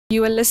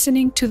You are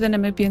listening to the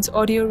Namibian's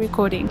audio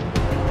recording.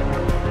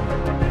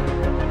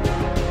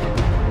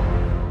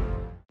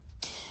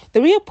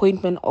 The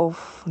reappointment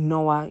of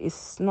Noah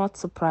is not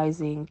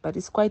surprising, but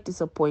it's quite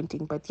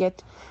disappointing, but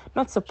yet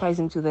not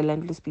surprising to the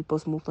Landless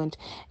People's Movement,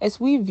 as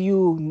we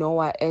view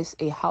Noah as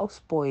a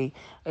houseboy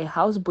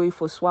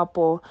for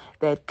SWAPO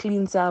that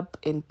cleans up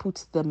and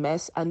puts the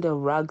mess under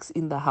rugs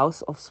in the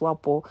house of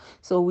SWAPO.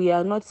 So we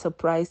are not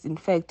surprised. In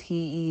fact,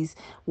 he is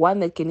one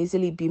that can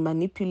easily be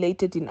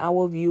manipulated in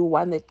our view,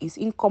 one that is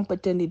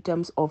incompetent in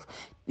terms of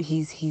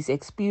his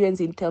experience,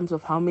 in terms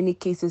of how many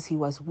cases he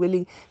was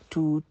willing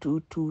to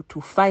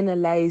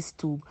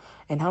finalize,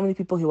 and how many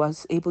people he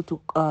was able to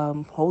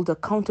hold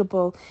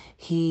accountable.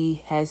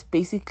 He has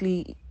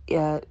basically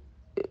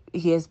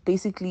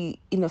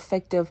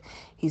ineffective.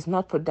 He's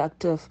not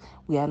productive.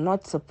 We are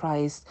not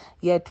surprised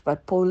yet,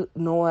 but Paul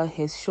Noah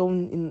has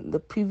shown in the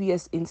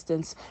previous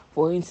instance,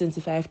 for instance,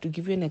 if I have to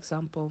give you an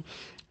example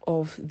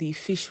of the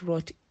fish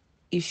rot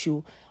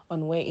issue,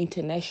 on where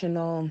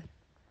international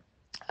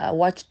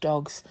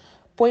watchdogs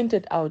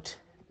pointed out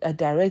a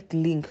direct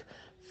link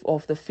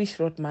of the fish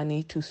rot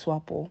money to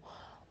SWAPO.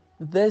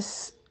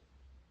 This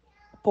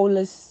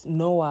Paul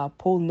Noah,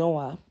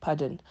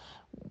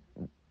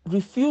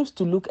 refused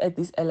to look at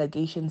this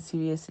allegation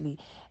seriously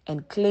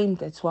and claimed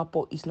that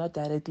SWAPO is not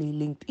directly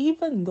linked,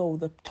 even though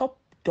the top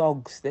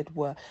dogs that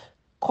were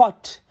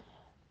caught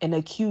and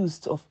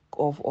accused of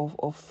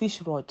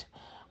fish rot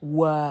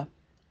were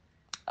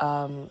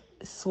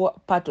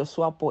part of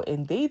SWAPO,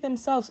 and they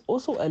themselves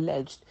also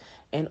alleged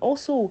and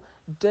also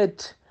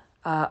did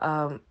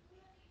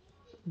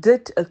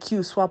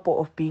accuse SWAPO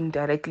of being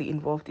directly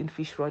involved in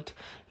fish rot.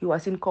 He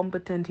was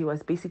incompetent. He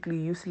was basically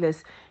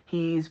useless.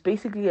 He is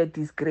basically a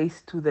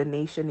disgrace to the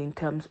nation in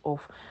terms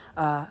of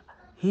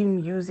him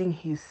using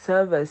his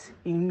service,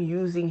 him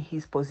using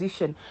his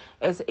position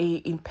as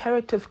a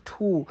imperative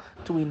tool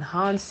to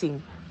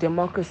enhancing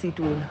democracy,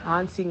 to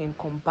enhancing and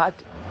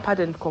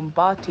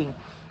combating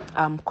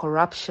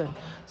corruption.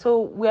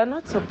 So we are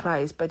not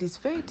surprised, but it's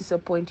very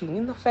disappointing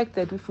in the fact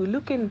that if we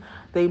look in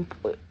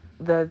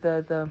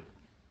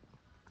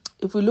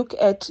if we look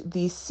at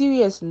the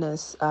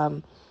seriousness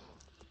and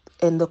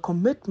the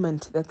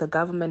commitment that the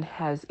government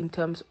has in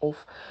terms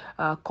of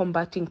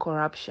combating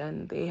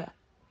corruption,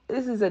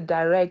 this is a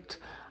direct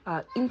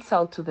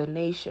insult to the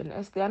nation,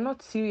 as they are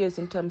not serious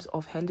in terms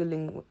of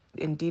handling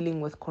and dealing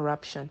with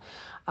corruption.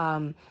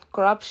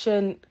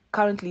 Corruption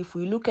currently, if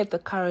we look at the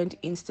current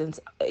instance,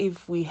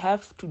 if we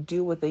have to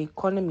deal with the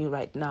economy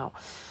right now,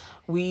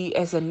 we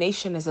as a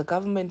nation, as a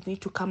government,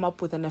 need to come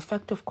up with an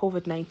effective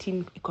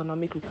COVID-19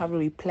 economic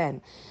recovery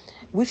plan,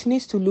 which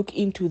needs to look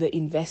into the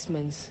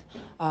investments,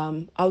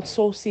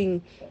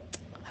 outsourcing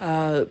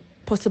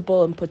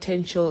possible and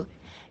potential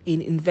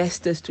in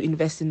investors to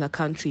invest in the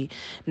country.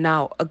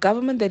 Now, a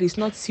government that is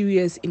not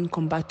serious in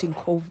combating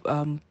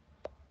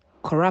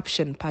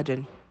corruption,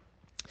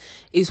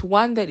 is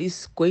one that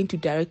is going to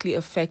directly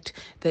affect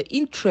the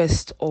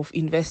interest of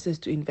investors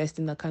to invest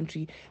in the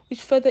country,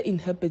 which further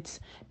inhibits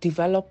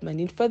development.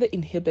 It further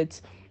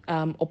inhibits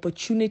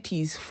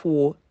opportunities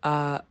for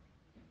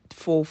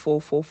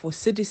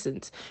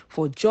citizens,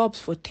 for jobs,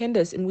 for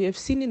tenders. And we have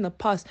seen in the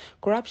past,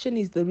 corruption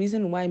is the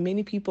reason why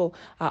many people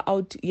are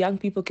out, young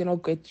people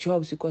cannot get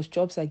jobs because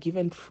jobs are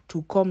given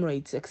to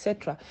comrades,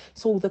 etc.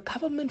 So the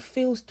government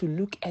fails to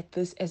look at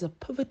this as a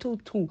pivotal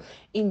tool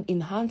in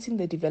enhancing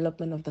the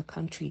development of the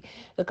country.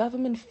 The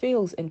government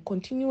fails and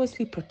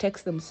continuously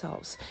protects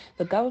themselves.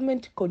 The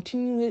government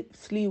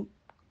continuously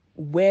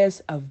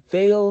wears a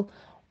veil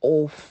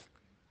of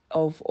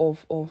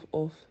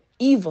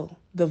evil,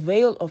 the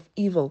veil of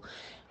evil,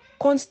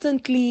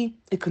 constantly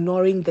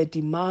ignoring the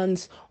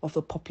demands of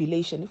the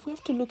population. If we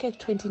have to look at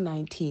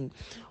 2019,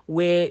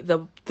 where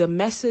the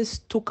masses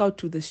took out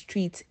to the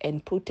streets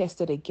and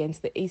protested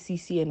against the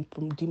ACC and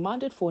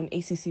demanded for an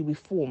ACC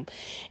reform,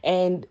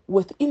 and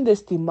within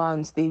these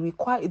demands, they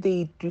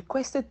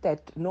requested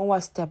that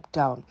Noah step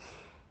down.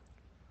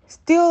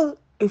 Still,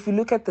 if you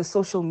look at the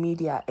social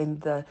media and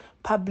the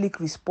public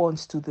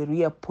response to the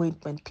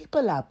reappointment,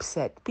 people are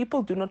upset.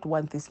 People do not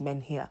want this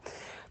man here.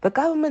 The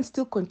government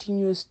still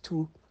continues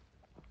to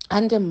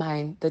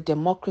undermine the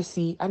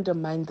democracy,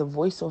 undermine the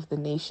voice of the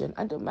nation,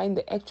 undermine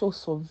the actual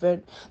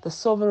sovereign,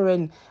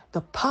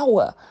 the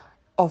power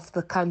of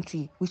the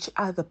country, which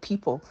are the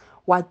people.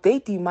 What they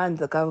demand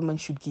the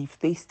government should give,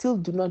 they still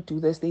do not do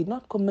this. They're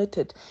not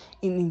committed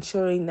in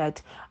ensuring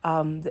that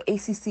the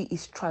ACC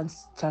is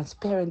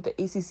transparent, the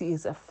ACC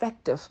is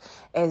effective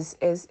as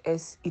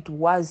it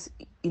was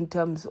in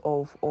terms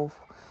of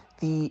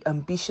the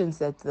ambitions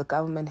that the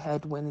government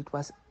had when it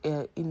was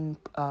in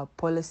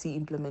policy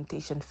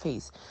implementation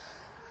phase.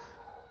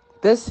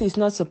 This is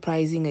not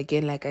surprising.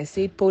 Again, like I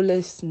said,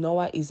 Paulus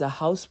Noah is a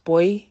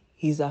houseboy.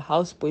 He's a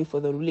houseboy for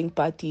the ruling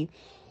party.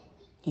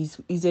 He's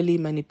easily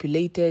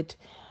manipulated.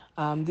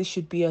 This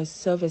should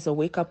serve as a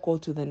wake-up call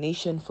to the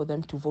nation for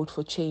them to vote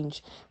for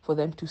change, for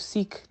them to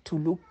seek to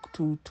look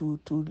to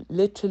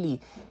literally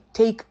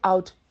take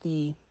out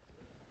the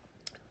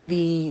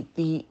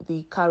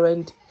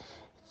current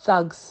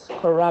thugs,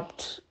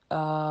 corrupt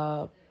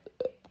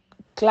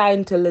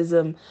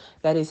clientelism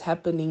that is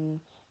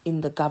happening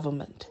in the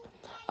government.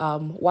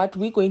 What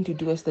we're going to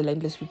do as the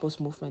Landless People's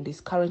Movement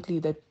is currently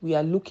that we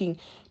are looking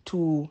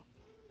to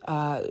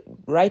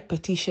write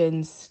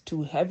petitions,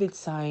 to have it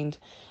signed,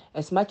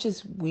 as much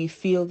as we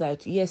feel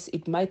that, yes,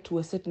 it might to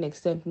a certain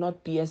extent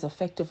not be as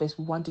effective as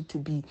we want it to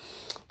be.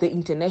 The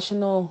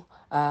international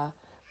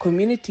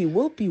community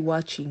will be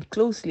watching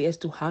closely as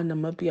to how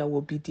Namibia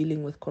will be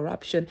dealing with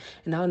corruption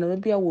and how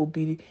Namibia will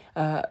be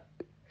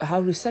how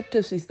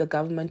receptive is the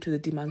government to the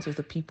demands of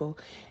the people.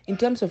 In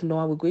terms of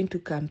Noah, we're going to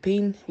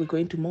campaign, we're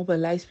going to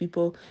mobilize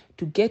people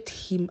to get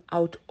him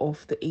out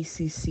of the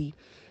ACC.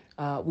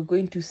 We're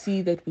going to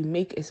see that we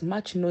make as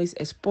much noise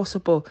as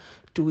possible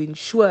to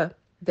ensure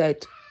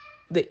that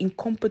the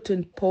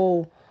incompetent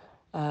Paul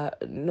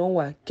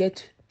Noah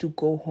get to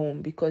go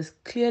home, because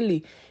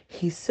clearly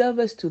his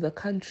service to the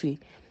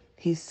country,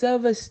 his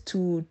service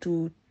to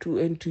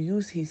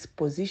use his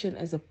position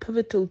as a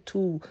pivotal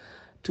tool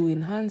to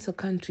enhance a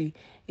country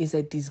is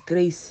a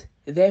disgrace.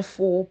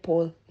 Therefore,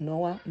 Paul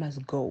Noah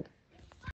must go.